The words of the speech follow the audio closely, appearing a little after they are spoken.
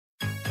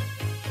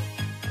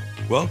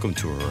Welcome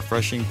to a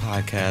refreshing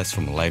podcast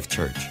from Life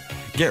Church.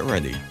 Get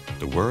ready.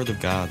 The Word of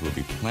God will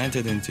be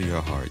planted into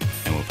your heart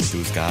and will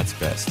produce God's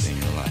best in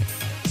your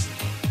life.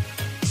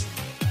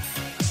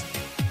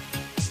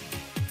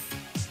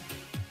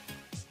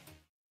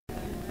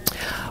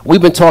 We've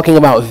been talking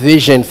about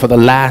vision for the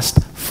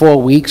last 4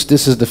 weeks.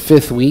 This is the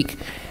 5th week,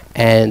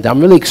 and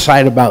I'm really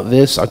excited about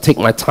this. I'll take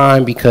my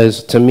time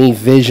because, to me,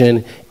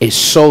 vision is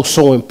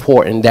so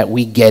important that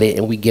we get it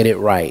and we get it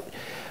right.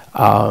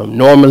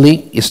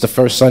 Normally, it's the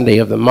first Sunday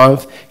of the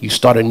month. You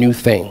start a new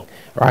thing,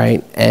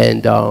 right?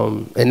 And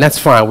that's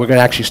fine. We're going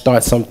to actually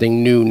start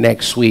something new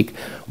next week.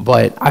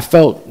 But I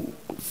felt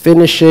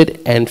finish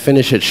it and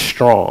finish it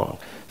strong.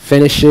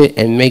 Finish it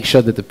and make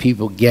sure that the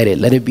people get it.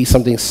 Let it be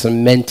something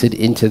cemented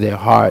into their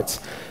hearts.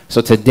 So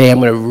today I'm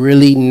going to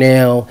really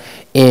nail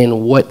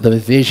in what the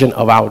vision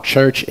of our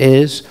church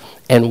is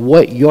and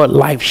what your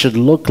life should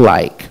look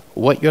like.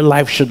 What your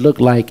life should look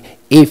like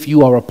if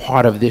you are a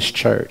part of this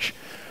church.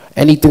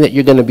 Anything that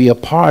you're going to be a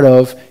part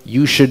of,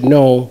 you should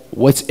know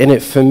what's in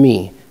it for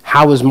me.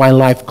 How is my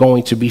life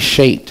going to be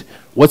shaped?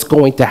 What's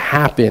going to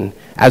happen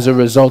as a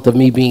result of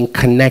me being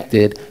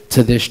connected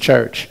to this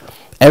church?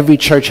 Every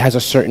church has a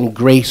certain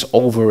grace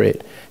over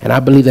it. And I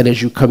believe that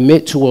as you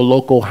commit to a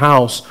local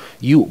house,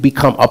 you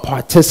become a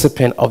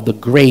participant of the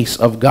grace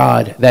of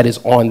God that is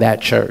on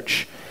that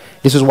church.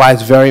 This is why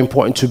it's very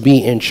important to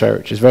be in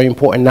church. It's very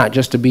important not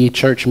just to be a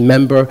church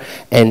member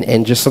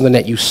and just something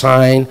that you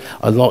sign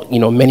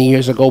many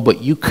years ago,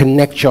 but you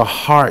connect your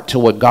heart to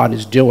what God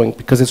is doing.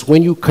 Because it's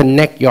when you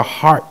connect your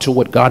heart to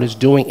what God is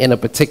doing in a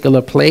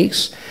particular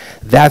place,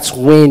 that's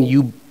when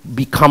you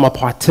become a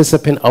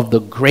participant of the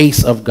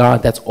grace of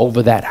God that's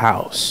over that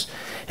house.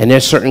 And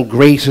there's certain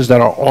graces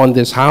that are on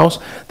this house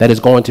that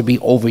is going to be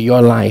over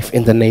your life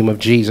in the name of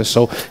Jesus.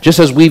 So just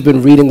as we've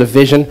been reading the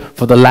vision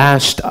for the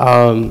last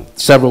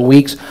several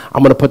weeks,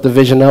 I'm going to put the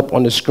vision up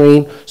on the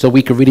screen so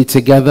we can read it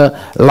together.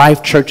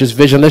 Life Church's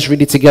vision. Let's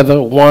read it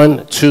together.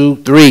 1, 2,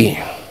 3.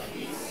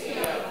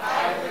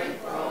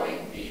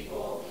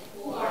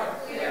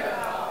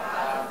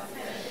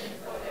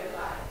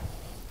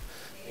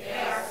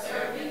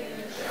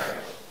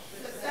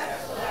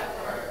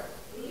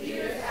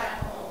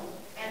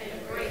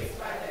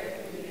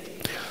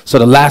 So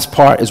the last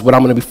part is what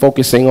I'm going to be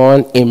focusing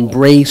on,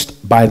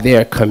 embraced by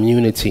their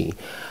community.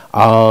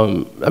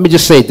 Let me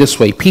just say it this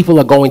way. People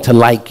are going to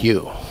like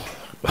you,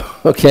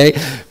 okay?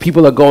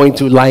 People are going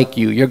to like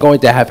you. You're going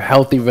to have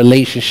healthy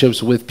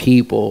relationships with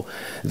people.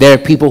 There are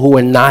people who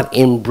are not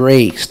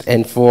embraced,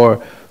 and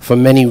for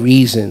many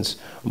reasons.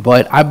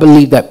 But I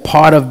believe that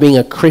part of being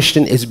a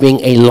Christian is being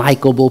a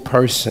likable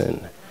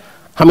person.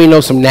 How many know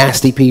some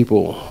nasty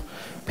people?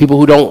 People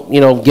who don't,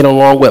 get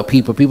along with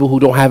people who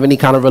don't have any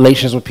kind of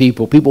relations with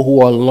people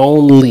who are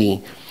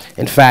lonely.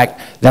 In fact,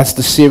 that's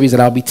the series that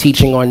I'll be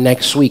teaching on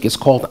next week. It's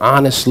called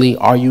Honestly,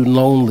 Are You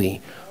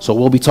Lonely? So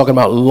we'll be talking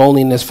about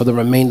loneliness for the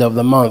remainder of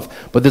the month.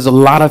 But there's a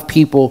lot of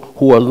people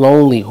who are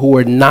lonely, who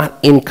are not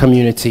in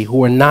community,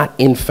 who are not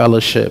in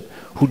fellowship,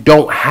 who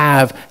don't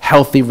have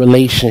healthy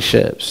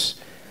relationships.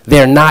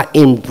 They're not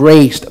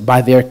embraced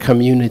by their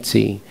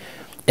community.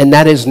 And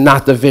that is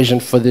not the vision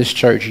for this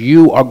church.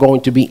 You are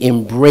going to be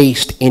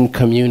embraced in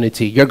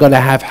community. You're going to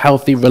have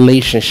healthy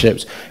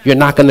relationships. You're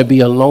not going to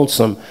be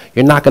lonesome.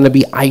 You're not going to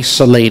be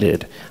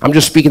isolated. I'm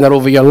just speaking that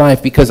over your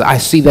life because I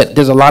see that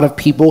there's a lot of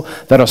people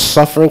that are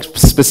suffering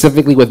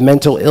specifically with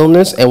mental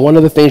illness. And one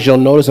of the things you'll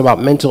notice about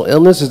mental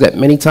illness is that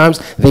many times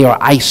they are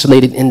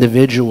isolated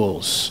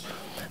individuals.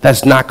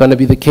 That's not going to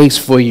be the case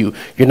for you.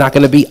 You're not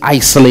going to be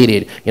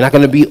isolated. You're not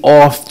going to be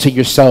off to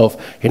yourself.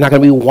 You're not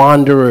going to be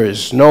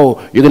wanderers.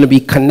 No, you're going to be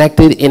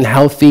connected in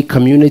healthy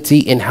community,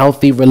 in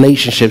healthy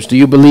relationships. Do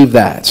you believe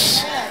that?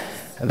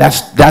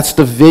 Yes. That's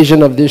the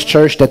vision of this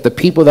church, that the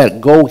people that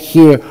go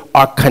here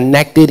are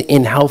connected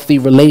in healthy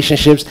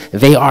relationships.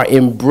 They are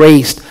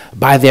embraced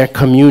by their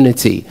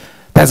community.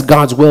 That's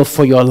God's will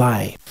for your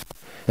life.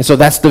 And so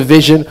that's the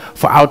vision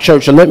for our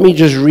church. So let me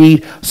just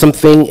read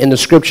something in the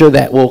scripture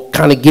that will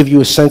kind of give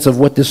you a sense of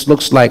what this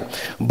looks like.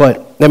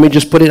 But let me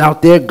just put it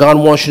out there. God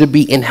wants you to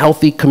be in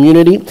healthy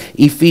community.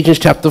 Ephesians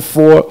chapter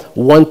 4,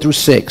 1 through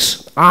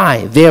 6.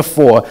 I,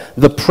 therefore,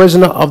 the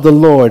prisoner of the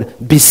Lord,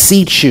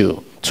 beseech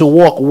you to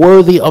walk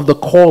worthy of the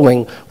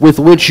calling with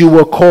which you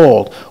were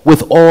called,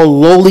 with all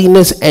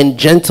lowliness and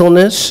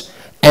gentleness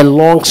and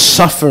long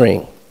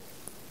suffering.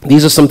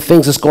 These are some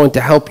things that's going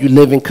to help you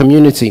live in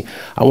community.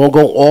 I won't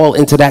go all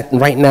into that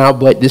right now,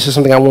 but this is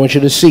something I want you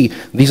to see.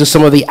 These are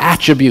some of the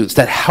attributes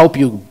that help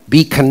you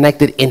be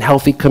connected in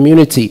healthy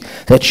community,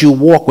 that you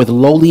walk with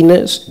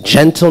lowliness,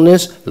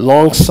 gentleness,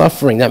 long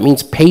suffering. That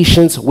means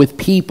patience with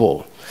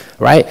people,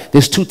 right?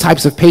 There's 2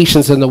 types of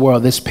patience in the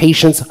world. There's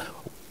patience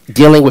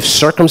dealing with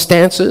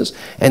circumstances,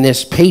 and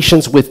there's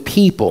patience with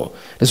people.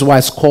 This is why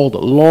it's called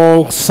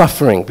long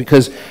suffering,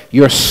 because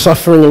you're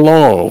suffering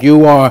long.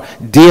 You are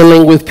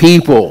dealing with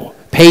people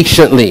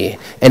patiently,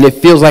 and it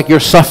feels like you're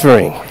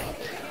suffering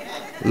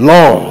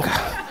long,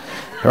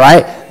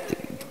 right?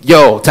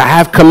 To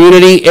have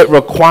community, it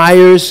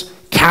requires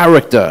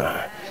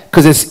character.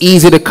 Because it's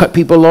easy to cut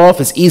people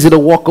off. It's easy to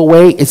walk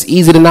away. It's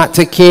easy to not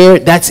take care.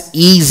 That's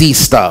easy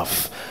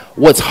stuff.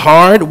 What's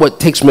hard,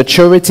 what takes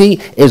maturity,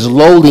 is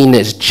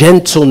lowliness,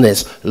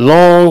 gentleness,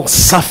 long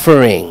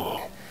suffering.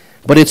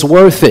 But it's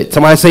worth it.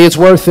 Somebody say it's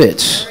worth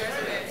it.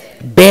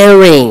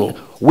 Bearing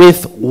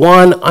with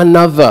one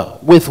another.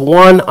 With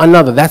one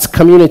another. That's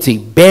community.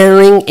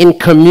 Bearing in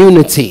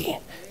community.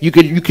 You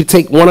could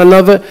take one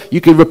another. You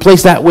could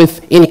replace that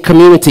with in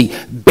community.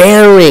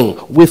 Bearing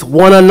with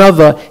one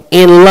another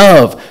in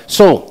love.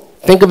 So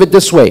think of it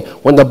this way.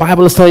 When the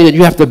Bible is telling you that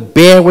you have to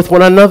bear with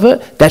one another,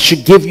 that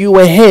should give you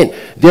a hint.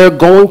 There are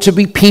going to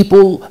be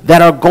people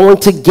that are going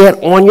to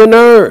get on your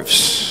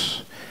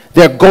nerves.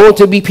 There are going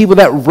to be people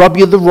that rub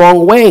you the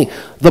wrong way.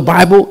 The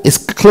Bible is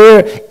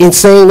clear in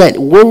saying that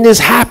when this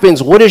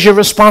happens, what is your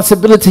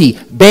responsibility?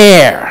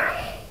 Bear.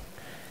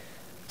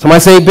 Somebody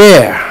say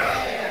bear.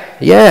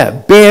 Yeah,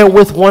 bear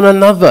with one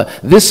another.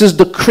 This is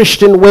the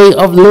Christian way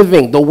of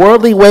living. The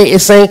worldly way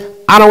is saying,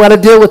 I don't got to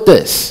deal with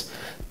this.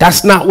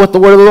 That's not what the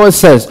word of the Lord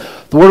says.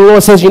 The word of the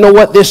Lord says, you know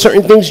what? There's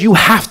certain things you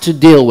have to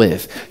deal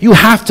with. You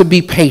have to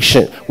be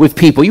patient with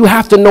people. You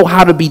have to know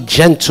how to be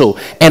gentle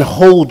and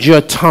hold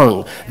your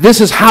tongue.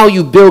 This is how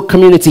you build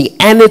community,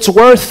 and it's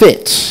worth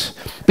it.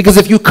 Because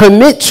if you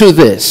commit to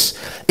this,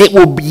 it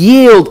will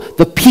yield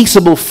the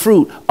peaceable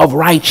fruit of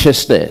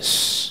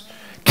righteousness.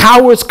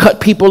 Cowards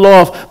cut people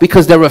off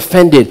because they're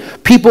offended.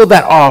 People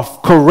that are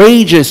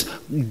courageous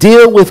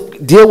deal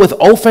with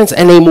offense,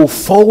 and they move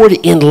forward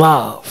in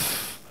love.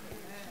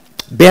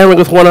 Bearing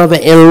with one another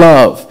in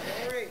love.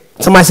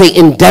 Somebody say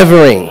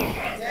endeavoring.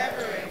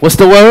 What's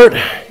the word?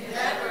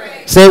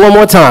 Endeavoring. Say it one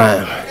more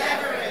time.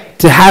 Endeavoring.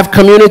 To have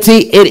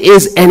community, it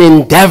is an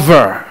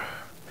endeavor.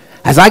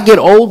 As I get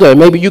older,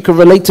 maybe you can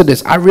relate to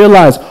this. I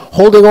realize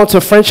holding on to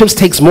friendships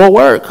takes more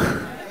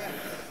work.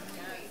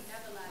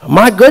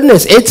 My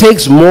goodness, it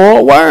takes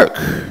more work.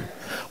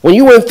 When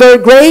you were in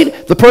third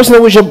grade, the person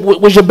that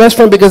was your best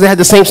friend because they had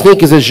the same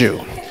sneakers as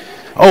you.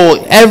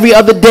 Oh, every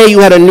other day you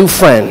had a new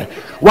friend.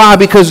 Why?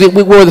 Because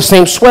we wore the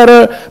same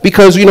sweater,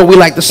 because, we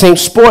like the same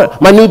sport.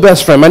 My new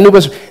best friend.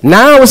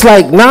 Now it's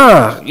like,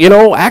 nah,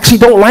 I actually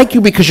don't like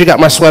you because you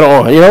got my sweater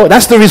on.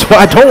 That's the reason why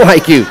I don't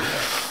like you.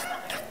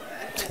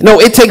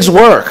 No, it takes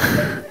work.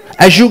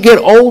 As you get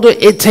older,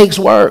 it takes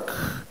work.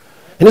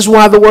 And this is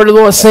why the word of the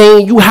Lord is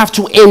saying you have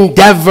to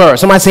endeavor.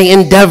 Somebody say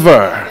endeavor.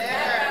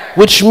 Yeah.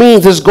 Which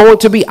means there's going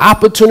to be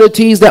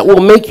opportunities that will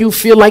make you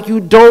feel like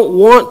you don't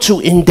want to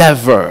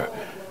endeavor.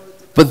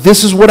 But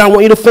this is what I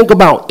want you to think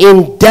about.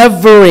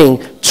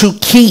 Endeavoring to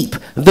keep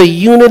the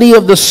unity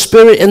of the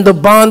Spirit in the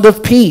bond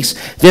of peace.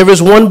 There is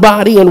one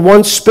body and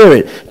one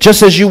Spirit,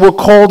 just as you were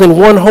called in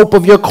one hope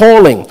of your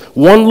calling.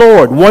 One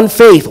Lord, one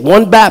faith,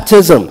 one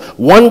baptism,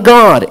 one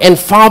God and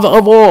Father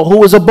of all,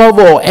 who is above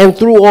all and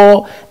through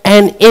all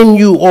and in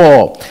you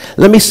all.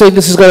 Let me say,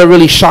 this is going to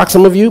really shock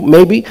some of you,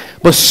 maybe,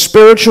 but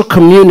spiritual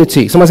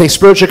community. Somebody say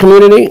spiritual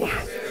community.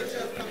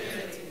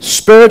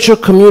 Spiritual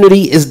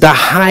community is the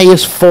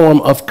highest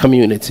form of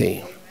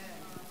community.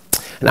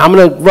 And I'm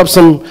going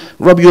to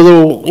rub you a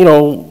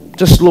little,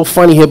 just a little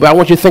funny here, but I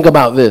want you to think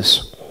about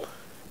this.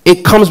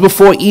 It comes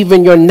before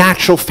even your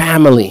natural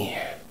family.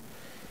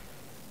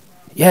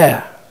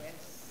 Yeah.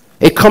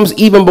 It comes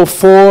even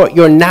before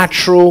your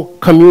natural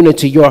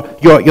community,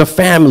 your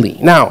family.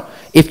 Now,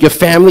 if your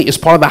family is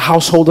part of the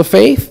household of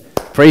faith,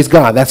 praise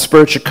God, that's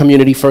spiritual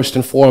community first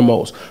and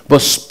foremost. But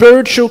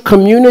spiritual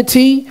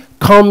community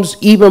comes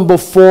even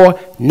before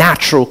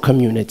natural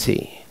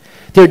community.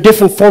 There are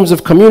different forms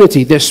of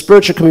community. There's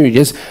spiritual community.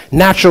 There's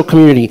natural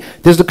community.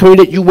 There's the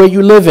community where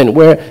you live in,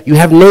 where you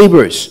have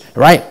neighbors,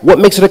 right? What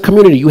makes it a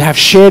community? You have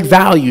shared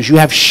values. You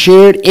have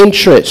shared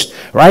interests,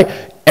 right?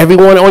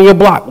 Everyone on your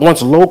block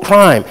wants low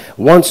crime,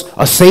 wants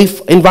a safe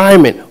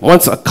environment,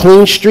 wants a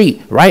clean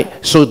street, right?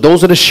 So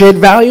those are the shared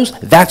values.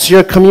 That's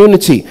your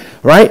community,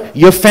 right?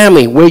 Your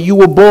family, where you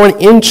were born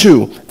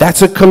into,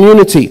 that's a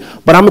community.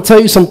 But I'm going to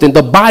tell you something.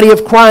 The body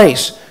of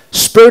Christ,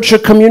 spiritual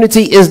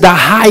community is the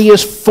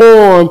highest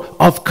form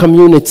of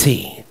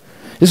community.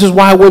 This is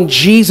why when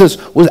Jesus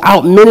was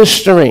out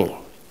ministering,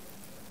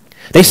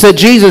 they said,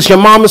 Jesus, your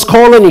mom is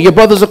calling you. Your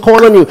brothers are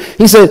calling you.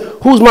 He said,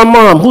 who's my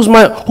mom?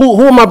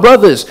 Who are my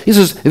brothers? He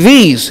says,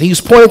 these. He's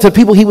pointing to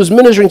people he was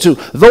ministering to.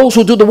 Those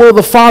who do the will of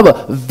the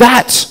Father.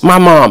 That's my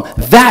mom.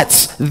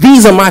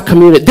 These are my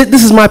community.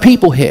 This is my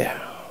people here.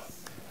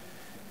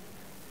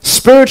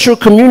 Spiritual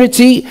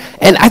community.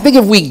 And I think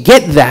if we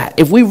get that,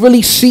 if we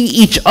really see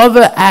each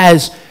other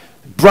as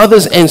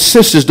brothers and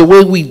sisters, the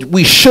way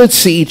we should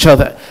see each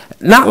other.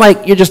 Not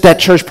like you're just that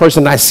church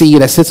person I see you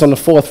that sits on the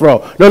fourth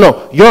row.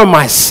 No, you're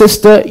my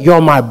sister, you're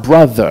my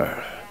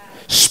brother.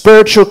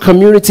 Spiritual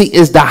community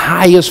is the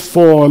highest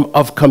form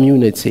of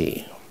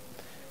community.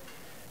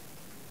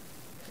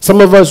 Some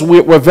of us,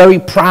 we're very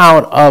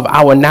proud of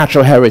our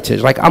natural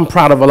heritage. Like, I'm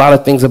proud of a lot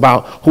of things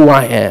about who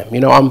I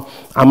am.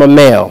 I'm a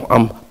male.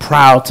 I'm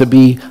proud to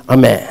be a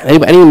man.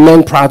 Any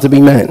men proud to be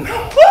men?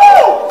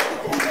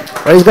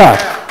 Praise God.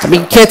 I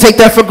mean, you can't take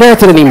that for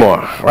granted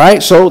anymore,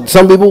 right? So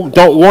some people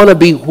don't want to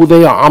be who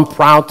they are. I'm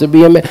proud to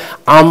be a man.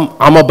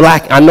 I'm a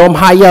black. I know I'm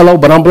high yellow,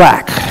 but I'm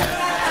black.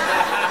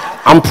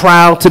 I'm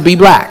proud to be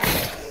black.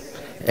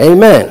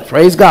 Amen.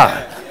 Praise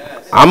God.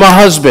 I'm a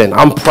husband.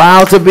 I'm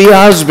proud to be a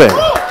husband.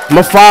 I'm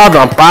a father.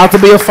 I'm proud to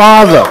be a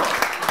father.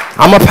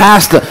 I'm a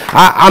pastor.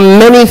 I'm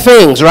many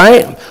things,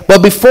 right?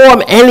 But before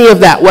I'm any of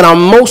that, what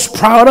I'm most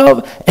proud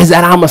of is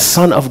that I'm a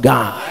son of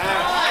God.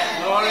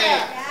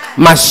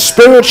 My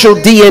spiritual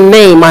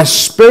DNA, my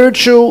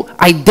spiritual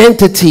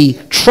identity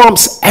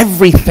trumps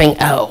everything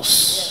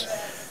else.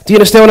 Do you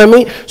understand what I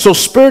mean? So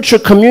spiritual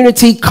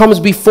community comes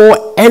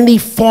before any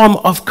form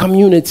of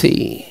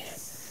community.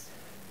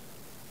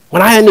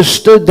 When I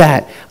understood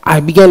that, I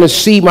began to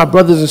see my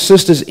brothers and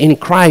sisters in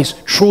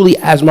Christ truly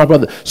as my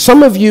brother.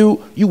 Some of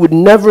you would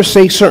never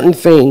say certain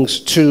things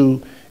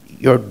to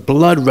your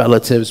blood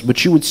relatives,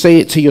 but you would say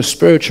it to your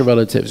spiritual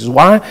relatives.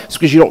 Why? It's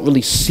because you don't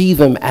really see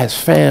them as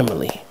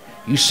family.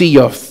 You see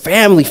your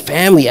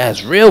family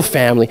as real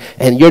family,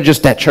 and you're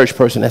just that church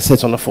person that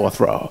sits on the fourth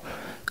row.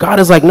 God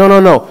is like,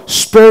 no.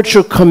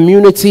 Spiritual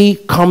community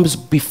comes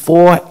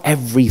before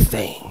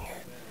everything.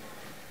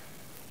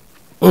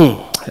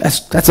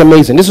 That's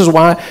amazing. This is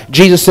why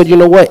Jesus said, you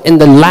know what? In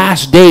the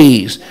last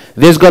days,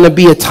 there's going to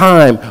be a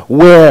time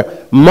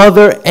where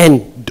mother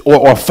and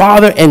or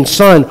father and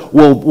son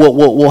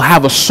will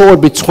have a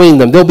sword between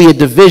them. There'll be a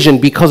division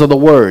because of the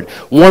word.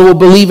 One will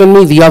believe in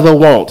me, the other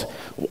won't.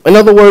 In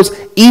other words,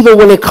 even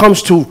when it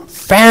comes to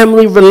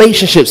family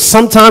relationships,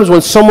 sometimes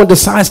when someone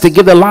decides to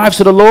give their lives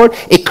to the Lord,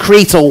 it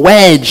creates a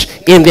wedge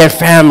in their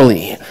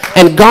family.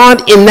 And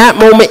God in that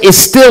moment is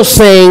still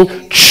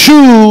saying,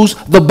 choose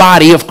the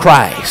body of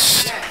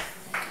Christ.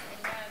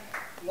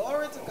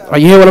 Are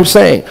you hearing what I'm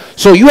saying?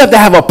 So you have to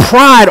have a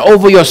pride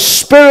over your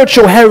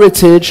spiritual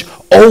heritage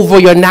over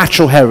your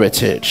natural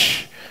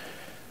heritage.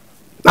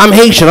 I'm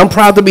Haitian. I'm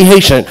proud to be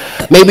Haitian.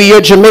 Maybe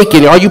you're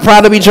Jamaican. Are you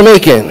proud to be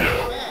Jamaican?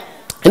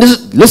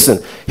 And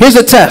listen, here's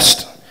a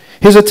test.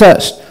 Here's a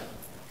test.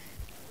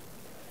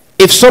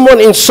 If someone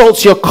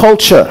insults your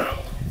culture,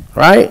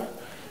 right?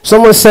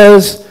 Someone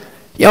says,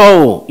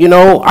 yo, you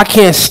know, I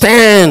can't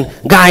stand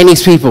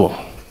Guyanese people,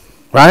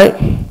 right?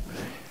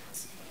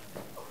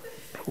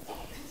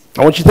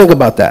 I want you to think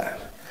about that.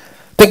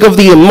 Think of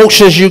the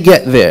emotions you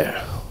get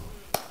there.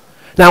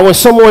 Now, when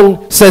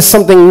someone says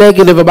something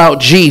negative about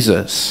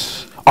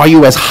Jesus, are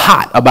you as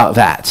hot about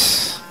that?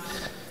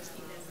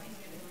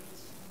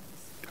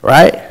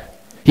 Right?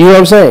 You know what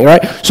I'm saying,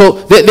 right? So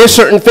there's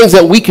certain things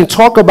that we can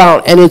talk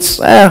about, and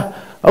it's,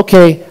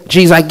 okay,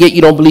 geez, I get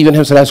you don't believe in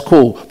him, so that's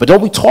cool. But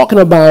don't be talking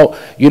about,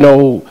 you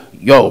know,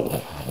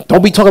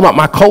 don't be talking about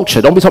my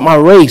culture. Don't be talking about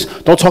my race.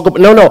 Don't talk about,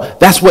 no,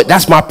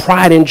 that's my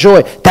pride and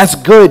joy. That's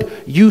good.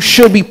 You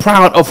should be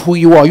proud of who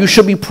you are. You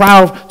should be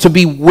proud to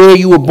be where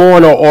you were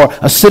born or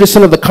a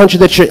citizen of the country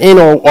that you're in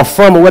or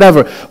from or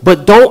whatever.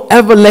 But don't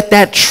ever let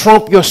that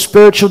trump your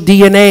spiritual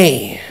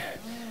DNA.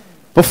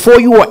 Before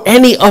you are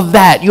any of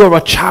that, you are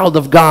a child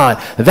of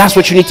God. That's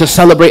what you need to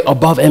celebrate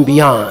above and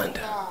beyond.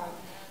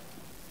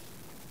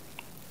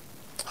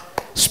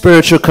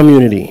 Spiritual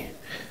community.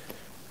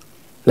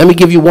 Let me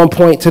give you one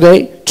point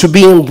today. To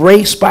be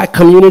embraced by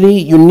community,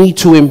 you need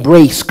to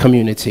embrace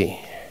community.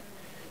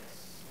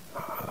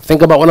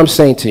 Think about what I'm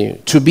saying to you.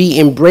 To be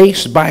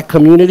embraced by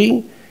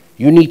community,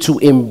 you need to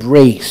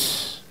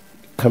embrace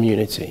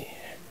community.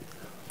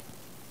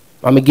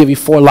 I'm going to give you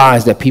 4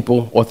 lies that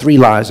people, or 3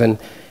 lies, and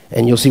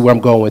you'll see where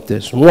I'm going with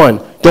this.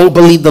 1, don't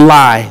believe the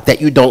lie that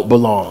you don't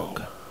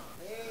belong.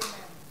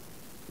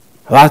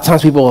 A lot of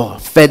times people are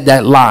fed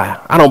that lie.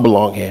 I don't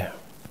belong here.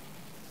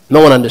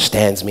 No one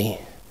understands me.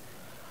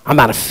 I'm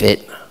not a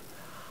fit.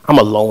 I'm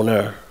a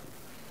loner.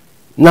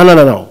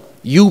 No.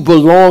 You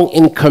belong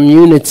in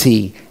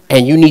community,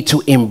 and you need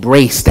to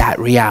embrace that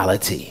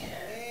reality.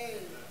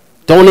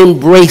 Don't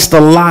embrace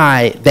the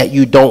lie that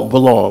you don't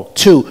belong.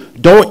 2,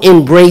 don't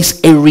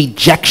embrace a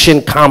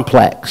rejection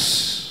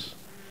complex.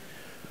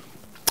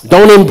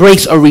 Don't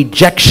embrace a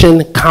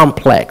rejection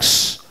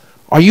complex.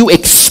 Are you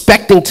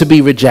expecting to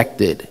be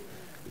rejected?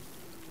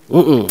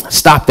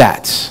 Stop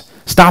that.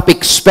 Stop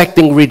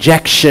expecting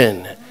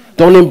rejection.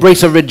 Don't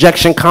embrace a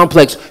rejection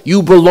complex.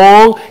 You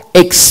belong,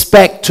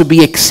 expect to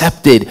be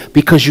accepted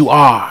because you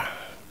are.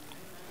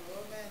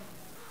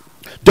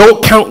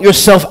 Don't count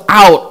yourself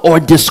out or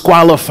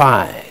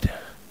disqualified.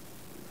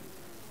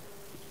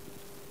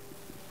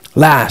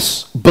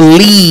 Last,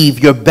 believe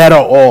you're better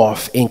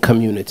off in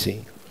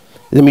community.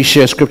 Let me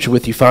share a scripture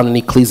with you found in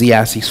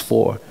Ecclesiastes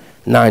 4,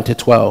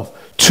 9-12.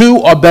 2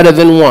 are better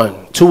than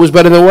 1. 2 is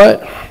better than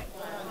what?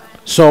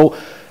 So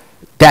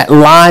that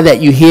lie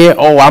that you hear,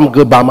 oh, I'm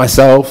good by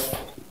myself.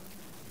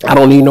 I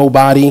don't need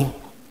nobody.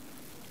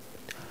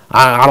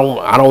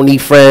 I don't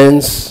need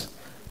friends.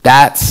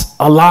 That's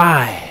a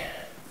lie.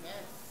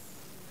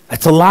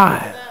 That's a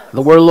lie.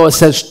 The word of the Lord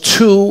says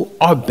 2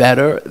 are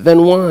better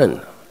than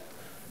 1.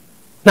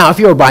 Now, if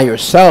you're by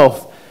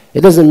yourself,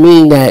 it doesn't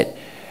mean that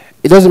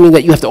it doesn't mean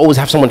that you have to always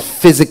have someone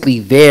physically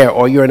there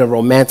or you're in a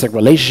romantic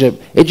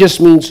relationship. It just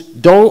means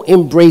don't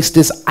embrace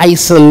this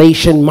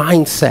isolation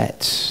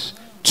mindset.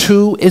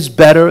 Two is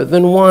better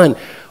than one.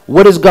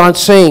 What is God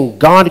saying?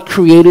 God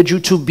created you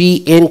to be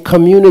in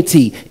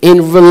community,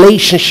 in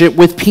relationship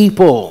with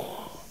people.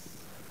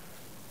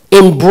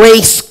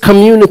 Embrace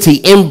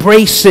community.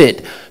 Embrace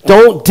it.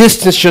 Don't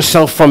distance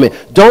yourself from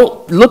it.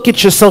 Don't look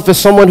at yourself as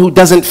someone who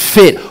doesn't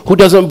fit, who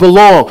doesn't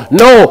belong.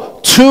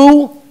 No,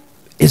 two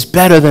is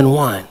better than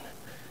one.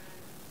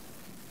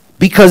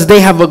 Because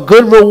they have a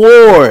good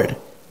reward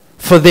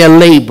for their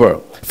labor.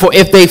 For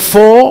if they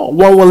fall,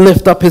 one will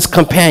lift up his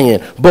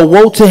companion. But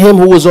woe to him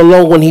who is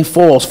alone when he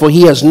falls, for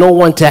he has no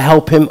one to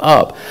help him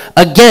up.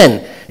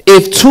 Again,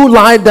 if two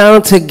lie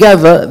down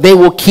together, they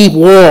will keep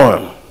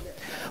warm.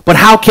 But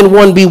how can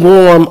one be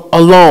warm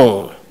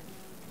alone?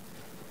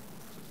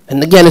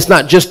 And again, it's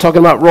not just talking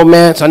about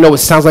romance. I know it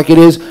sounds like it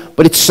is,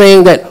 but it's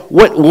saying that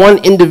what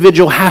one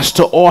individual has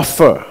to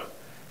offer.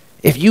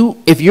 If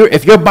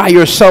you're by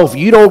yourself,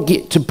 you don't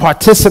get to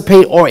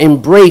participate or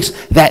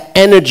embrace that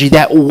energy,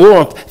 that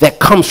warmth that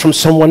comes from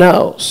someone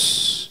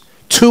else.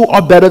 Two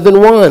are better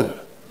than one.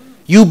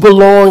 You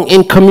belong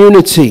in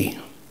community.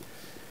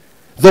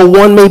 Though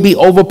one may be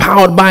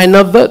overpowered by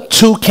another,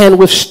 two can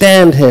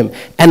withstand him,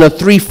 and a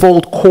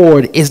threefold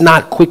cord is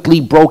not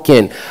quickly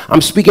broken. I'm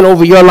speaking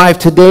over your life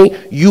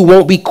today. You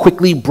won't be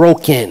quickly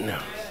broken.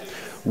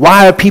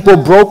 Why are people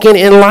broken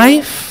in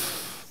life?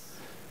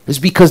 It's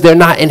because they're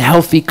not in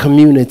healthy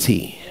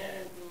community.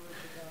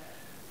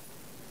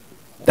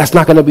 That's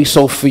not going to be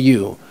so for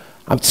you.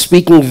 I'm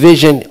speaking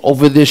vision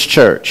over this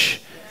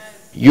church.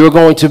 You're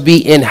going to be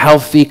in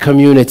healthy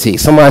community.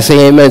 Somebody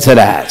say amen to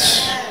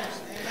that.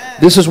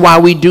 This is why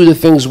we do the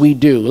things we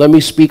do. Let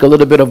me speak a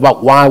little bit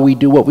about why we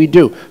do what we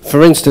do.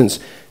 For instance,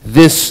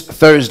 this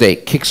Thursday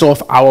kicks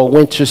off our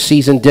winter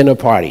season dinner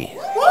party.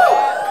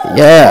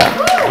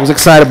 Yeah, I was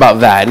excited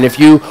about that. And if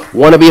you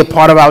want to be a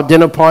part of our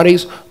dinner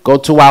parties, go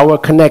to our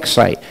Connect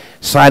site.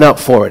 Sign up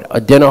for it. A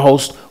dinner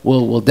host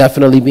will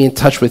definitely be in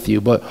touch with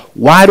you. But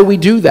why do we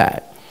do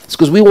that? It's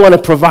because we want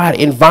to provide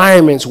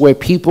environments where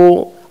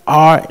people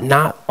are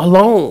not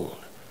alone.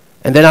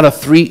 And they're not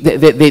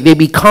they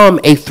become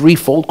a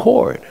threefold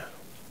cord.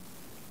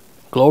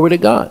 Glory to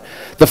God.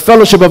 The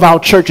fellowship of our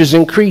church is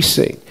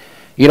increasing.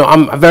 You know,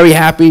 I'm very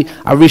happy.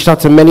 I reached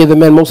out to many of the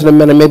men, most of the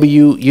men, and maybe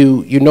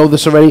you know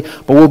this already,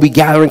 but we'll be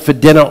gathering for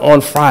dinner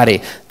on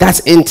Friday. That's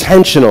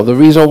intentional. The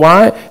reason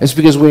why is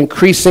because we're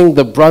increasing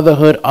the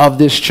brotherhood of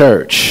this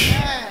church.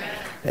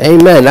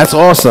 Amen. That's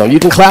awesome. You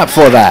can clap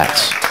for that.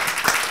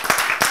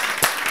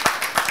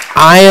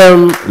 I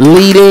am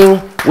leading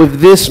with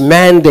this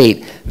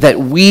mandate that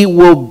we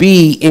will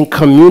be in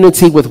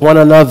community with one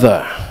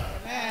another.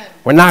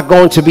 We're not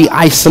going to be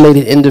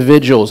isolated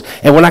individuals.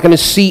 And we're not going to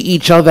see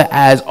each other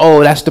as,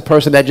 oh, that's the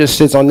person that just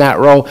sits on that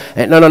row.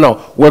 And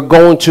no. We're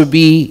going to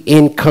be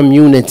in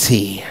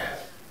community.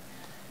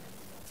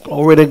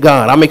 Glory to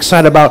God. I'm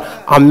excited about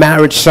our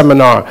marriage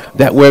seminar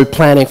that we're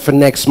planning for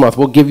next month.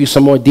 We'll give you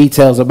some more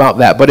details about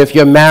that. But if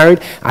you're married,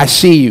 I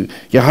see you.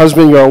 Your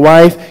husband, your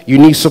wife, you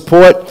need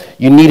support.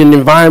 You need an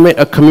environment,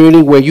 a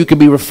community where you can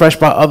be refreshed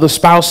by other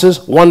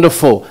spouses.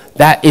 Wonderful.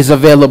 That is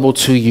available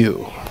to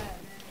you.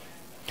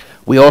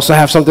 We also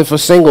have something for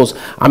singles.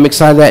 I'm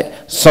excited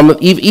that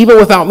even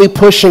without me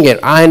pushing it,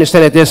 I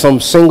understand that there's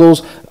some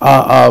singles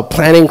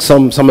planning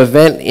some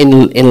event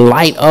in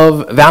light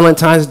of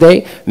Valentine's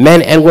Day.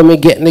 Men and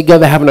women getting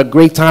together, having a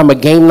great time, a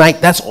game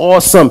night. That's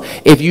awesome.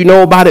 If you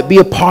know about it, be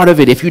a part of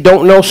it. If you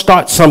don't know,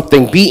 start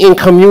something. Be in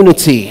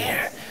community.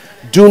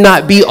 Do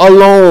not be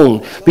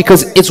alone,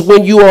 because it's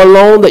when you are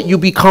alone that you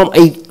become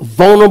a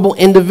vulnerable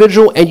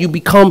individual and you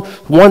become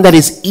one that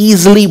is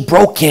easily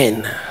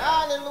broken.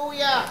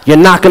 You're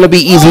not going to be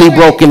easily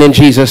broken in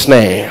Jesus'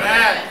 name.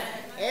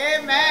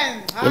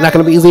 Amen. You're not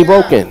going to be easily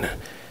broken.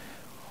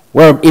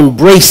 We're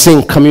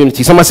embracing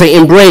community. Somebody say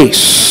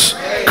embrace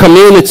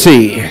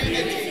community.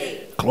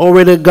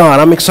 Glory to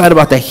God. I'm excited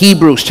about that.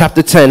 Hebrews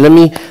chapter 10.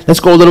 Let's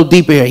go a little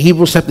deeper here.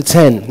 Hebrews chapter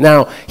 10.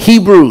 Now,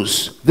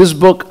 this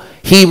book,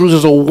 Hebrews,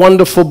 is a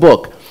wonderful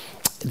book.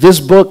 This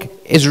book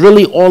is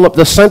really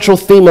the central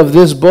theme of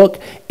this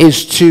book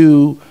is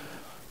to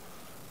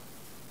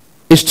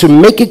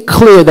make it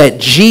clear that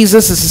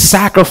Jesus'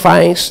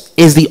 sacrifice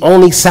is the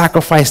only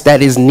sacrifice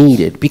that is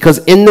needed. Because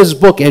in this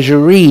book, as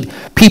you read,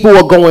 people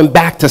were going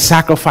back to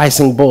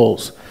sacrificing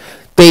bulls.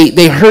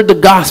 They heard the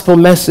gospel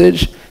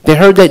message. They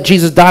heard that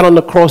Jesus died on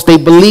the cross. They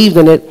believed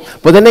in it.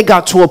 But then they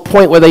got to a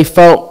point where they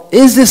felt,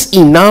 is this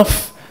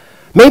enough?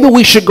 Maybe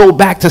we should go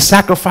back to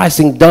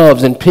sacrificing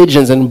doves and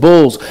pigeons and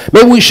bulls.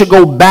 Maybe we should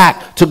go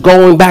back to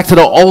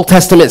the Old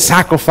Testament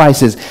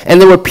sacrifices.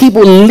 And there were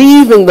people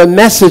leaving the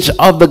message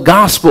of the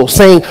gospel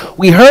saying,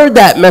 we heard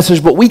that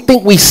message, but we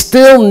think we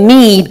still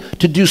need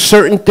to do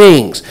certain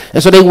things.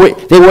 And so they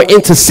were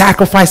into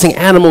sacrificing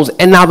animals.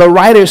 And now the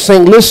writer is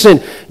saying,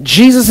 listen,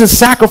 Jesus'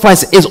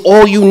 sacrifice is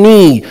all you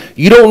need.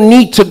 You don't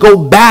need to go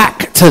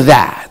back to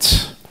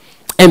that.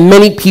 And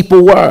many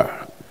people were.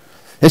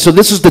 And so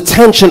this is the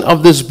tension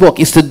of this book,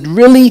 is to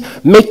really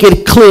make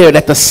it clear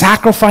that the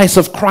sacrifice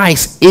of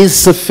Christ is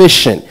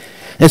sufficient.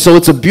 And so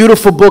it's a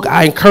beautiful book.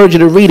 I encourage you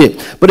to read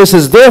it. But it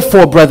says,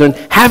 therefore, brethren,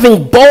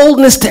 having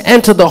boldness to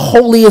enter the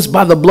holiest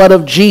by the blood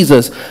of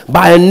Jesus,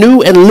 by a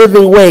new and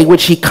living way,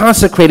 which he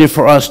consecrated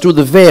for us through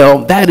the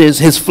veil, that is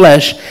his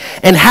flesh,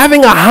 and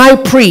having a high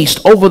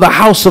priest over the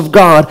house of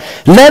God,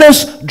 let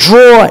us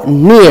draw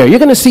near. You're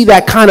going to see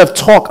that kind of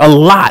talk a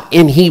lot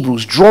in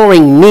Hebrews,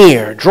 drawing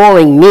near,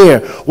 drawing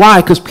near.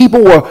 Why? Because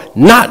people were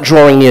not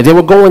drawing near. They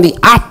were going the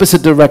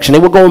opposite direction. They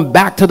were going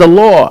back to the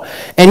law.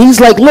 And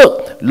he's like,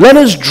 look, let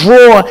us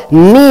draw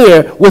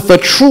near with a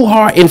true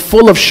heart in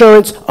full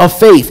assurance of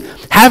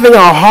faith, having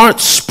our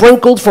hearts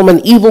sprinkled from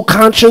an evil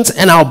conscience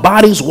and our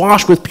bodies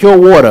washed with pure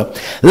water.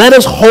 Let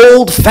us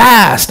hold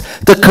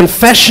fast the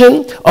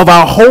confession of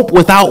our hope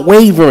without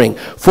wavering,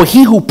 for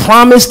he who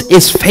promised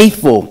is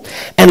faithful.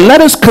 And let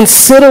us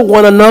consider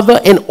one another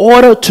in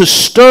order to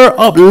stir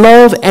up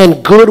love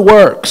and good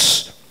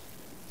works.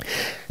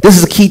 This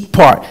is a key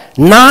part.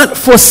 Not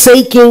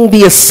forsaking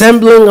the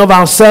assembling of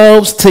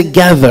ourselves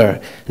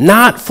together.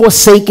 Not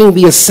forsaking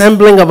the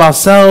assembling of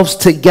ourselves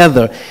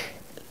together.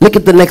 Look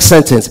at the next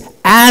sentence.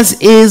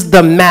 As is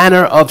the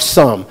manner of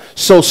some.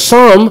 So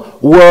some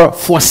were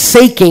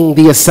forsaking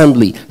the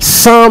assembly.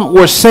 Some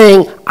were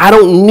saying, I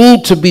don't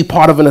need to be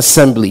part of an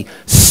assembly.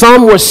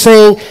 Some were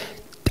saying,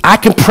 I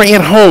can pray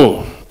at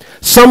home.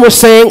 Some were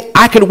saying,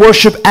 I can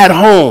worship at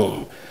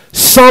home.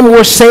 Some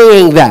were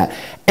saying that.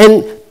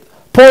 And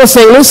Paul is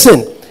saying,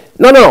 listen,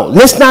 no,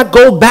 let's not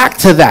go back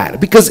to that.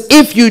 Because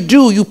if you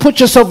do, you put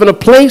yourself in a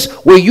place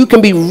where you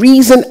can be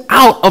reasoned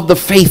out of the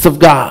faith of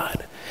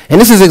God. And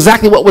this is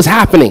exactly what was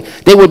happening.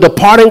 They were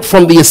departing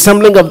from the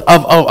assembling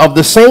of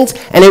the saints,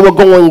 and they were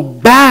going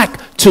back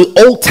to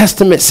Old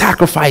Testament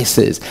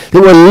sacrifices. They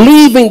were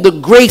leaving the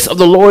grace of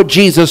the Lord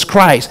Jesus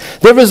Christ.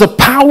 There is a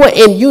power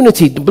in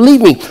unity.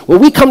 Believe me, when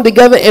we come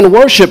together in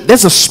worship,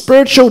 there's a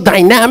spiritual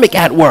dynamic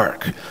at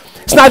work.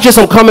 It's not just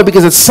I'm coming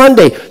because it's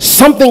Sunday.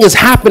 Something is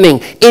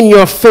happening in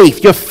your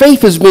faith. Your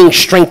faith is being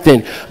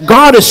strengthened.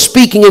 God is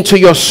speaking into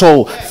your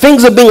soul.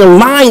 Things are being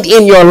aligned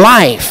in your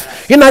life.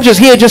 You're not just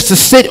here just to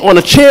sit on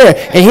a chair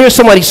and hear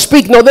somebody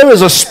speak. No, there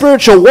is a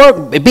spiritual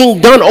work being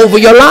done over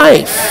your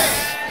life.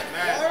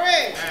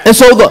 And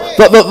so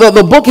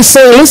the book is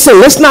saying,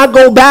 listen, let's not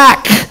go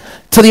back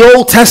to the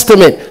Old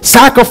Testament,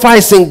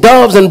 sacrificing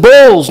doves and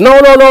bulls.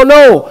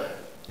 No.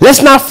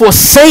 Let's not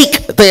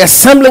forsake the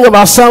assembling of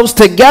ourselves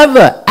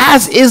together,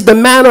 as is the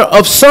manner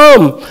of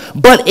some,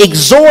 but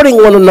exhorting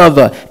one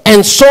another,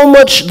 and so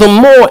much the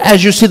more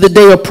as you see the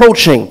day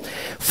approaching.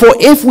 For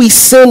if we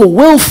sin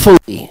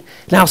willfully,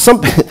 now some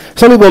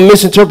people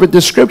misinterpret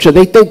this scripture.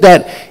 They think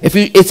that if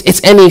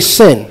it's any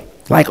sin,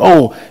 like,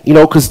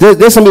 because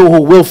there's some people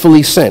who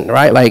willfully sin,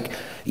 right? Like,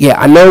 yeah,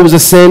 I know it was a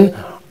sin,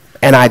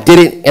 and I did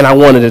it, and I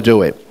wanted to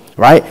do it,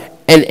 right?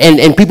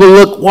 And people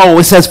look, whoa,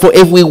 it says, for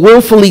if we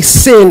willfully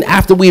sin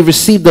after we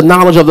receive the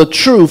knowledge of the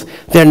truth,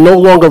 there no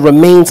longer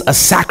remains a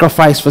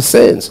sacrifice for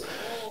sins.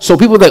 So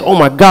people think, oh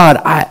my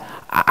God,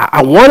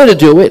 I wanted to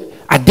do it,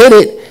 I did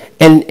it,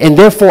 and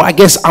therefore I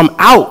guess I'm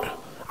out.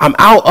 I'm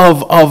out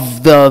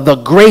of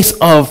the grace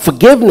of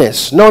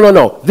forgiveness.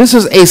 No. This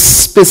is a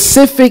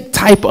specific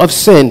type of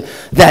sin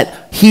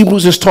that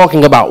Hebrews is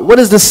talking about. What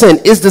is the sin?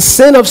 It's the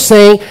sin of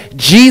saying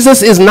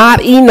Jesus is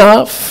not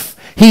enough.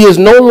 He is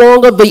no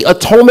longer the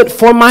atonement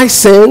for my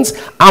sins.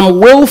 I'm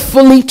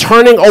willfully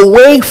turning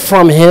away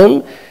from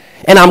him,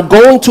 and I'm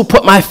going to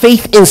put my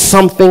faith in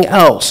something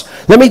else.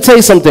 Let me tell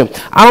you something.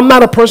 I'm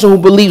not a person who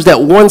believes that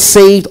once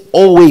saved,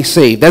 always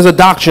saved. There's a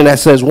doctrine that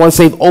says once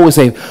saved, always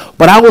saved.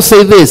 But I will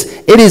say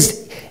this. It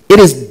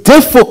is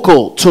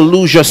difficult to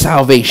lose your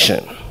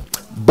salvation,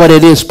 but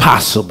it is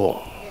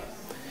possible.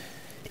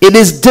 It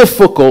is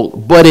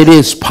difficult, but it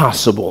is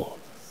possible.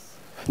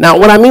 Now,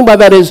 what I mean by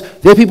that is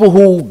there are people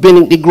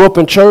they grew up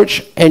in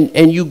church,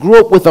 and you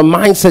grew up with a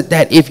mindset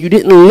that if you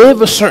didn't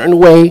live a certain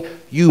way,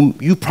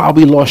 you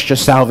probably lost your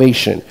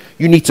salvation.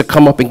 You need to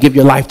come up and give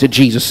your life to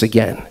Jesus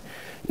again.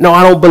 No,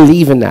 I don't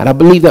believe in that. I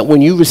believe that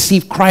when you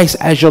receive Christ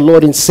as your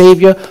Lord and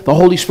Savior, the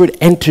Holy Spirit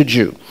entered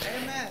you.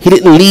 Amen. He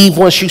didn't leave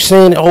once you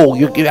sin. Oh,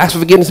 you ask for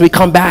forgiveness and we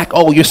come back.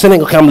 Oh, you're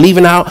sinning. Okay, I'm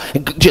leaving out.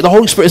 The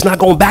Holy Spirit is not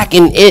going back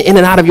in and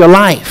out of your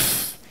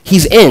life.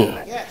 He's in.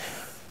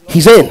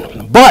 He's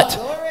in. But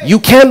you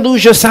can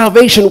lose your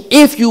salvation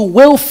if you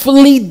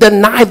willfully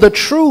deny the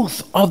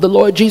truth of the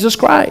Lord Jesus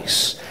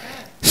Christ.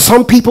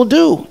 Some people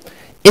do.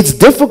 It's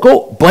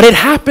difficult, but it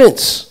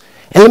happens.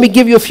 And let me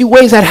give you a few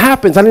ways that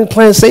happens. I didn't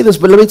plan to say this,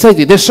 but let me tell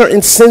you, there's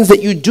certain sins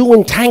that you do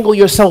entangle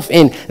yourself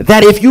in,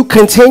 that if you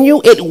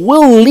continue, it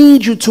will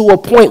lead you to a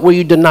point where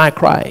you deny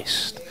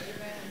Christ.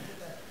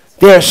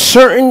 There are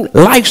certain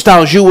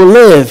lifestyles you will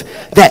live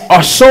that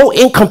are so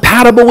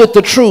incompatible with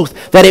the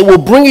truth that it will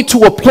bring you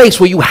to a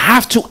place where you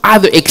have to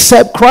either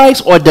accept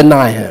Christ or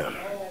deny him.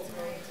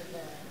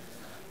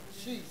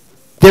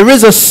 There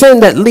is a sin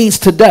that leads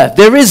to death.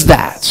 There is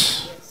that.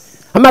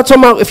 I'm not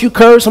talking about if you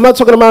curse. I'm not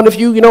talking about if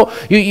you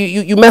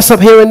mess up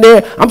here and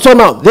there. I'm talking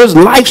about there's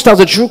lifestyles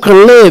that you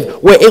can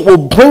live where it will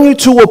bring you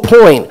to a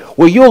point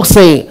where you'll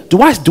say, do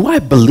I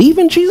believe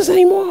in Jesus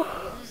anymore?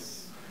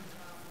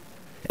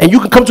 And you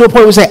can come to a point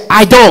where you say,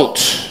 I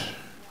don't.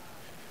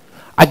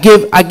 I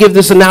give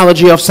this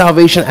analogy of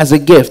salvation as a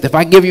gift. If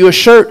I give you a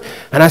shirt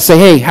and I say,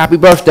 hey, happy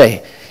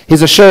birthday,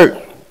 here's a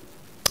shirt,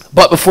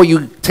 but before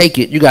you take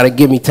it, you got to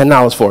give me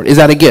 $10 for it. Is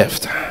that a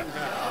gift?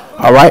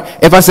 All right.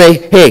 If I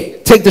say,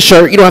 hey, take the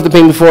shirt, you don't have to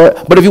pay me for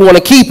it, but if you want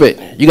to keep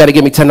it, you got to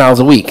give me $10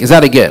 a week. Is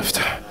that a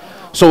gift?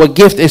 So a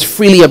gift is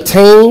freely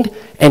obtained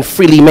and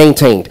freely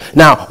maintained.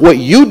 Now, what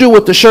you do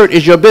with the shirt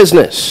is your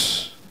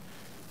business.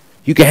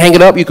 You can hang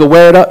it up, you can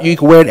wear it up, you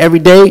can wear it every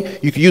day,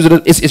 you can use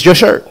it, it's your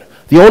shirt.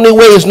 The only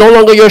way it's no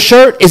longer your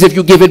shirt is if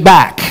you give it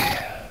back.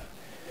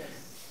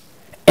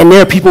 And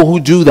there are people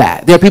who do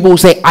that. There are people who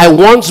say, I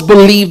once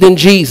believed in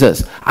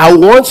Jesus. I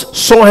once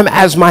saw him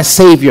as my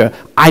Savior.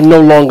 I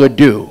no longer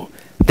do.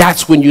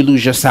 That's when you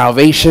lose your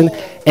salvation,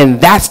 and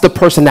that's the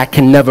person that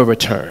can never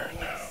return.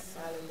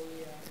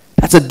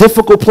 That's a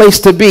difficult place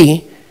to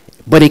be,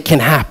 but it can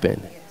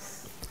happen.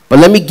 But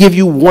let me give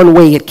you one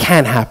way it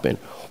can happen.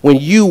 When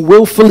you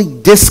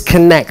willfully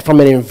disconnect from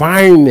an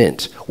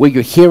environment where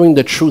you're hearing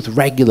the truth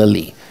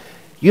regularly,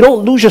 you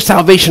don't lose your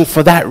salvation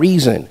for that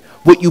reason,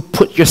 but you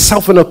put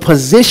yourself in a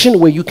position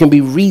where you can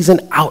be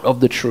reasoned out of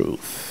the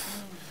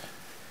truth.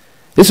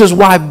 This is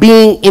why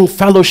being in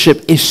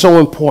fellowship is so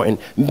important.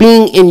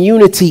 Being in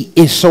unity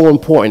is so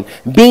important.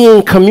 Being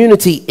in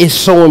community is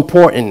so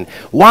important.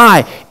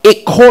 Why?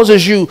 It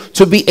causes you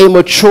to be a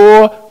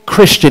mature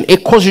Christian.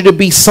 It causes you to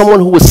be someone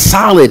who is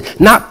solid,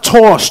 not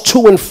tossed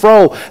to and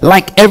fro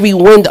like every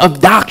wind of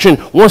doctrine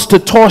wants to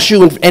toss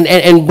you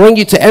and bring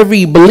you to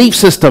every belief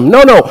system.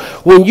 No.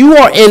 When you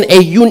are in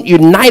a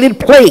united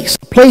place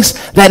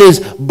that is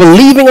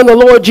believing in the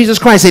Lord Jesus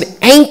Christ, it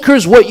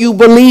anchors what you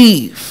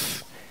believe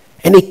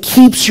and it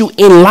keeps you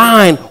in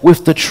line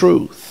with the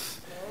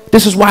truth.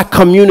 This is why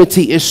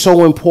community is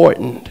so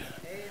important.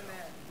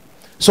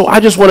 So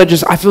I just want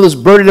to I feel this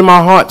burden in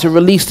my heart to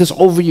release this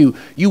over you.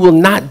 You will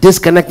not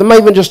disconnect. I'm not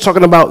even just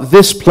talking about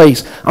this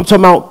place. I'm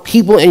talking about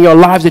people in your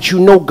lives that you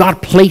know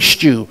God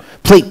placed you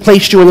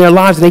in their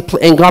lives,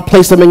 and God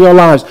placed them in your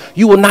lives.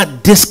 You will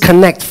not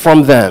disconnect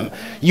from them.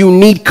 You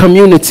need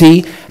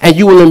community, and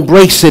you will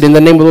embrace it in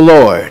the name of the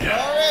Lord.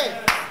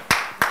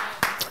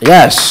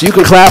 Yes, you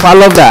can clap. I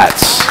love that.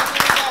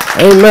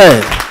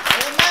 Amen.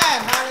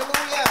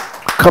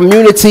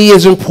 Community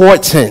is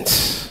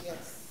important.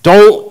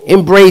 Don't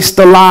embrace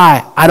the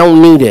lie. I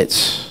don't need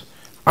it.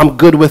 I'm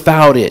good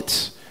without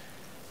it.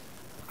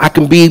 I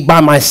can be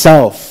by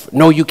myself.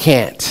 No, you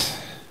can't.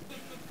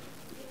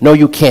 No,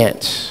 you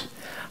can't.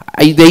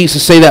 They used to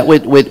say that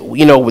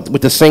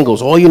with the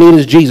singles. All you need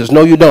is Jesus.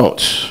 No, you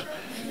don't.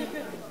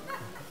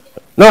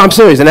 No, I'm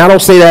serious. And I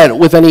don't say that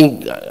with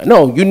any,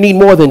 no, you need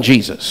more than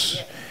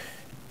Jesus.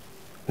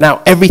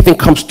 Now, everything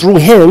comes through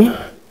him.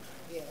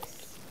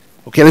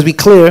 Okay, let's be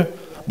clear.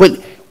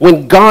 But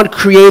when God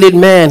created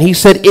man, he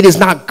said it is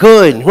not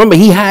good. Remember,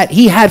 he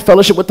had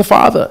fellowship with the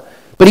Father.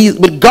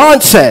 But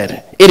God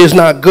said it is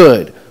not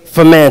good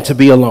for man to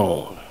be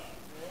alone.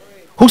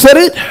 Who said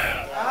it?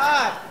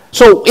 God.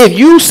 So if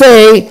you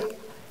say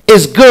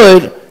it's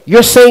good,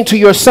 you're saying to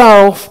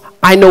yourself,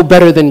 I know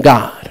better than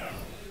God.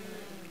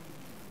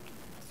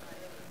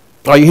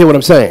 Oh, you hear what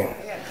I'm saying?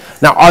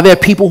 Yes. Now, are there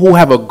people who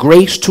have a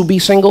grace to be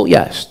single?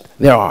 Yes,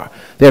 there are.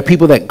 There are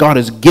people that God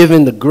has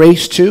given the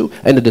grace to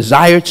and the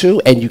desire to,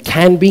 and you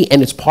can be,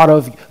 and it's part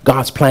of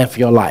God's plan for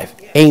your life.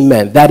 Yes.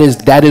 Amen. That is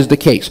the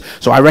case.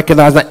 So I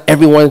recognize that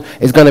everyone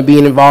is going to be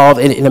involved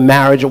in a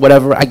marriage or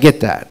whatever. I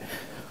get that.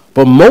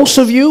 But most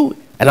of you,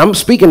 and I'm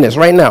speaking this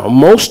right now,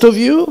 most of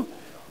you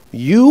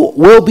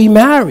will be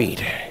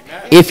married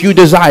if you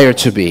desire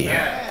to be.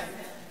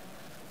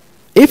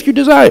 If you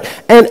desire.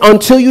 And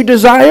until you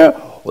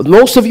desire,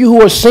 most of you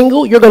who are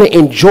single, you're going to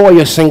enjoy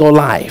your single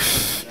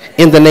life.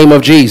 In the name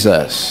of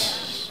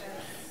Jesus.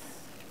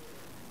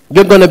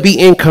 You're going to be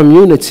in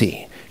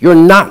community. You're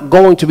not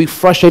going to be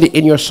frustrated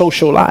in your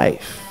social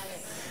life.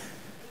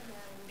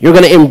 You're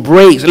going to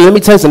embrace. Let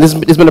me tell you something.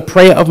 This has been a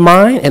prayer of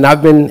mine, and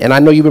I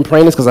know you've been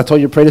praying this because I told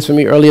you to pray this for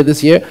me earlier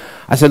this year.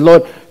 I said,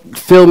 Lord,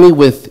 fill me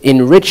with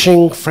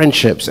enriching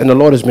friendships, and the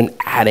Lord has been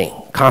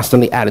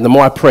constantly adding. The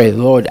more I pray,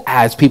 the Lord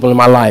adds people in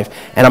my life,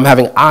 and I'm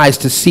having eyes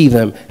to see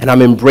them, and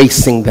I'm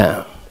embracing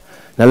them.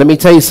 Now, let me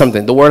tell you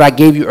something. The word I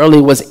gave you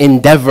earlier was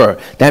endeavor.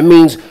 That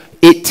means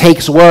it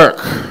takes work.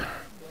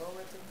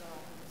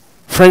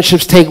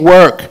 Friendships take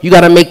work. You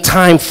got to make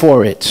time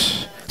for it.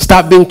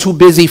 Stop being too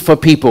busy for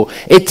people.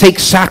 It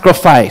takes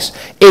sacrifice.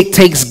 It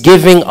takes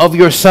giving of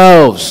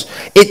yourselves.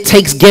 It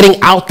takes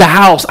getting out the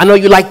house. I know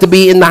you like to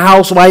be in the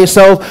house by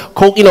yourself,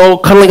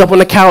 cuddling up on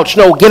the couch.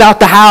 No, get out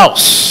the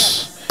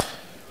house.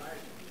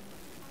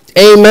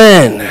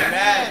 Amen.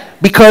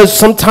 Because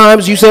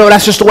sometimes you say, oh,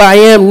 that's just the way I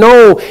am.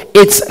 No,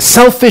 it's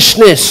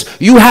selfishness.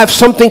 You have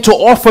something to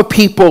offer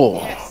people.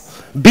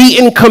 Yes. Be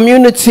in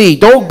community.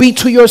 Don't be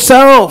to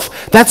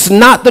yourself. That's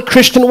not the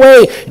Christian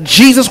way.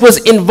 Jesus was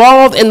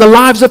involved in the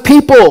lives of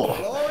people.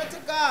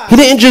 He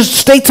didn't just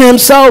stay to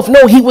himself.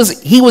 No, he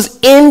was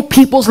in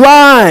people's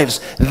lives.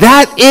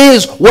 That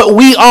is what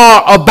we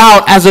are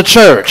about as a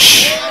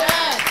church.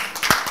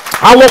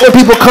 I want when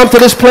people come to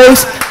this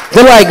place,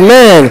 they're like,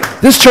 man,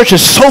 this church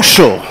is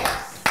social.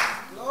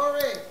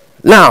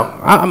 Now,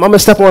 I'm going to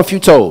step on a few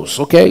toes,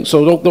 okay?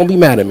 So don't be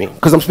mad at me,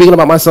 because I'm speaking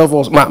about myself,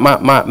 also,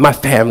 my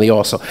family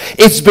also.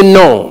 It's been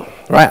known,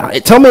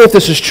 right? Tell me if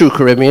this is true,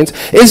 Caribbeans.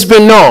 It's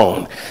been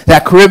known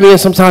that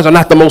Caribbeans sometimes are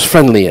not the most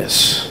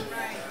friendliest.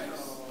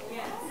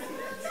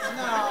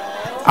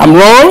 I'm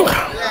wrong?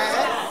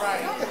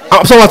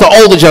 I'm talking about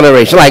the older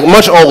generation, like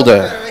much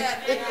older.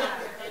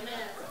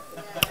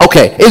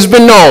 Okay, it's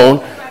been known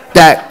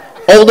that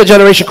older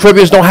generation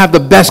Caribbeans don't have the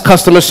best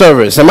customer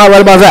service. Am I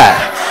right about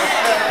that?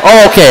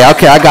 Oh, okay,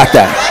 I got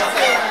that.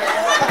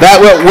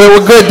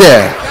 We're good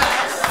there.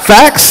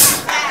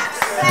 Facts?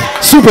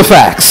 Super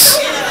facts.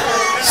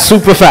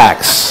 Super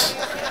facts.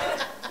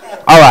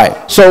 All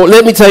right. So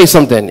let me tell you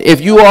something. If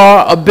you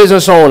are a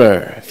business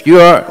owner, if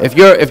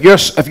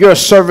you're a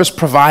service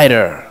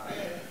provider,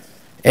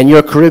 and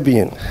you're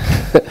Caribbean,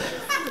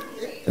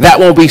 that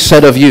won't be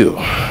said of you.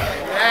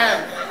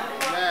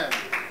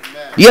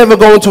 You ever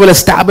go into an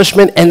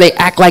establishment and they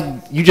act like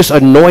you just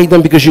annoyed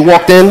them because you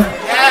walked in?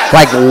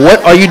 Like,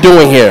 what are you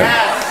doing here?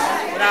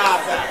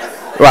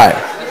 Right.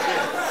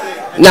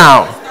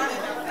 Now,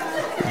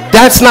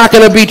 that's not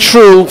going to be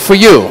true for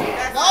you.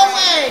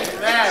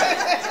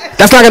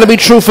 That's not going to be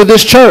true for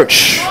this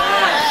church.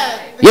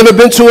 You ever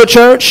been to a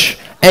church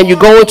and you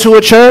go into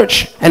a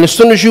church and as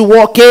soon as you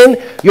walk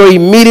in, you're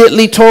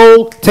immediately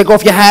told, take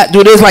off your hat,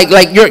 do this, like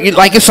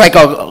it's like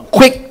a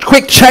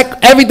quick check,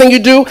 everything you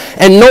do,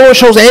 and no one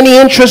shows any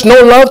interest,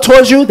 no love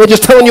towards you. They're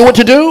just telling you what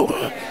to do.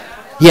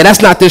 Yeah,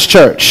 that's not this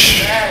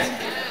church.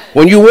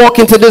 When you walk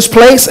into this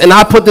place, and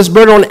I put this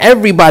burden on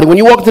everybody, when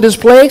you walk into this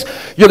place,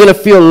 you're going to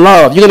feel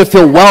loved. You're going to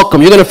feel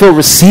welcome. You're going to feel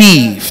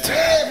received.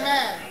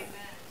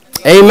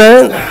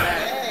 Amen.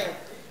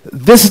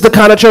 This is the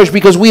kind of church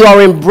because we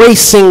are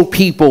embracing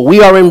people.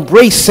 We are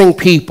embracing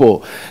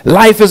people.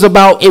 Life is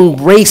about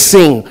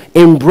embracing.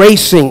 And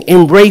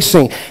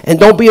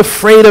don't be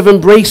afraid of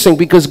embracing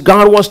because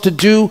God wants to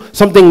do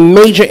something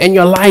major in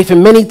your life.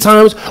 And many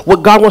times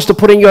what God wants to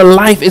put in your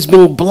life is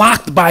being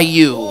blocked by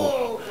you.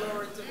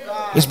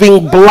 It's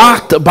being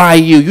blocked by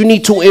you. You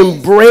need to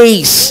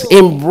embrace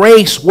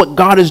what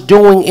God is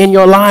doing in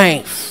your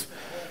life.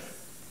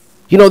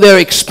 You know, there are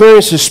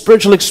experiences,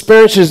 spiritual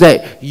experiences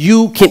that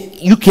you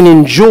can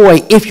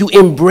enjoy if you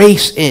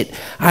embrace it.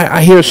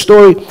 I hear a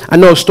story. I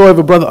know a story of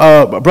a brother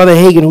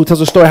Hagin, who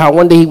tells a story how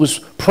one day he was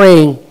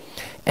praying,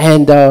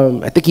 and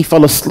I think he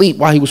fell asleep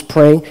while he was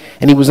praying,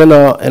 and he was in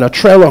a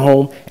trailer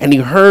home, and he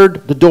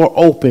heard the door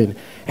open,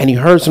 and he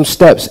heard some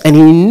steps, and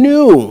he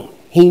knew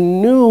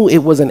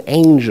it was an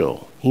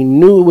angel. He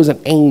knew it was an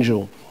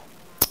angel,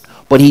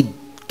 but he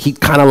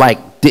kind of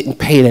like didn't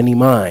pay it any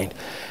mind.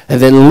 And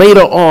then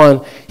later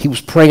on, he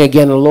was praying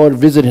again, and the Lord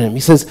visited him.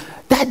 He says,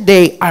 that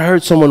day I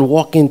heard someone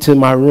walk into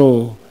my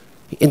room.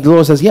 And the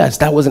Lord says, yes,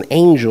 that was an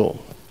angel.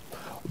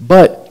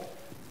 But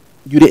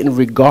you didn't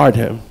regard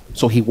him,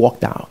 so he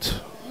walked out.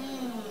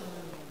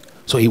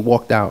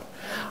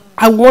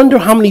 I wonder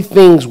how many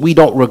things we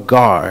don't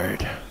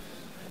regard,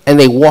 and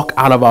they walk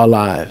out of our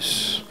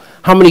lives.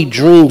 How many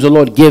dreams the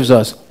Lord gives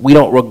us we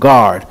don't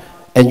regard,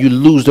 and you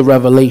lose the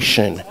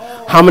revelation.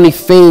 How many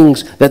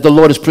things that the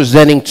Lord is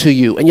presenting to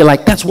you, and you're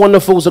like, that's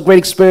wonderful, it was a great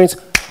experience.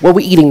 What are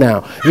we eating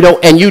now? You know,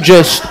 and you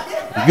just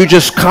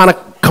kind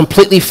of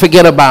completely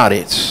forget about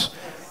it.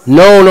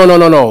 No.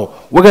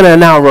 We're going to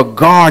now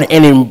regard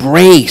and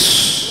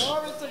embrace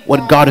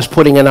what God is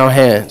putting in our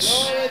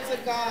hands.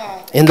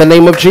 In the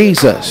name of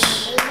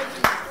Jesus.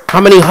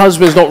 How many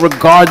husbands don't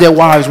regard their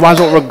wives? Wives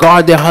don't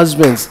regard their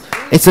husbands.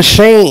 It's a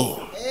shame.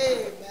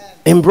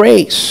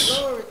 Embrace.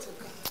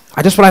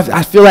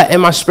 I feel that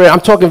in my spirit.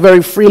 I'm talking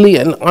very freely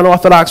and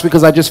unorthodox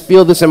because I just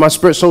feel this in my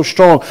spirit so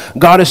strong.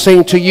 God is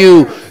saying to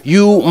you,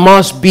 you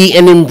must be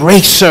an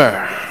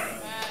embracer.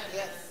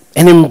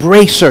 An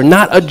embracer,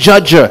 not a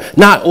judger.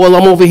 Not, well,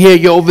 I'm over here,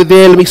 you're over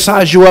there, let me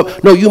size you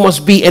up. No, you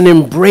must be an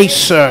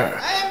embracer.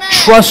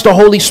 Trust the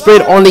Holy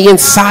Spirit on the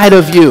inside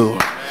of you.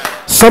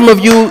 Some of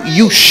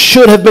you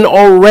should have been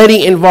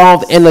already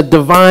involved in a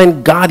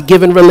divine,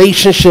 God-given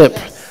relationship,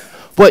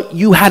 but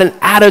you had an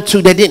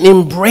attitude that didn't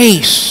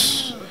embrace.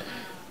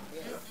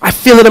 I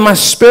feel it in my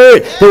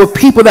spirit. There were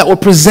people that were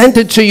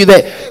presented to you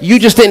that you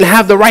just didn't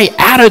have the right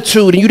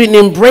attitude and you didn't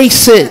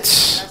embrace it.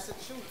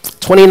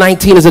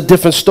 2019 is a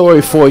different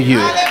story for you.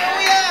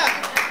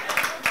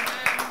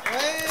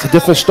 It's a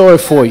different story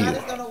for you.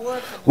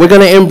 We're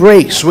going to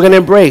embrace. We're going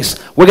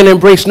to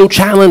embrace new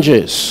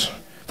challenges.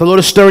 The Lord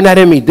is stirring that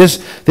in me. There's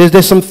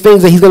some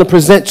things that he's going to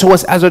present to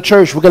us as a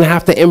church. We're going to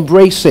have to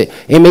embrace it.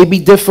 It may be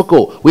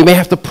difficult. We may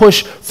have to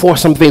push for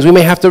some things. We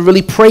may have to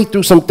really pray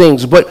through some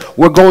things, but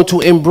we're going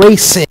to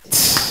embrace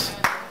it.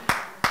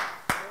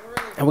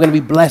 And we're going to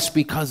be blessed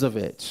because of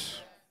it.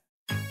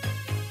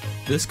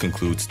 This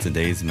concludes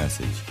today's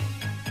message.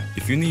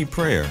 If you need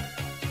prayer,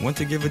 want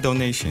to give a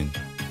donation,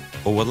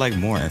 or would like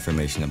more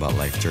information about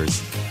Life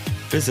Church,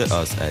 Visit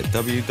us at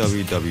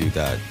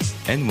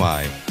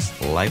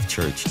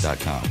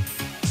www.nylifechurch.com.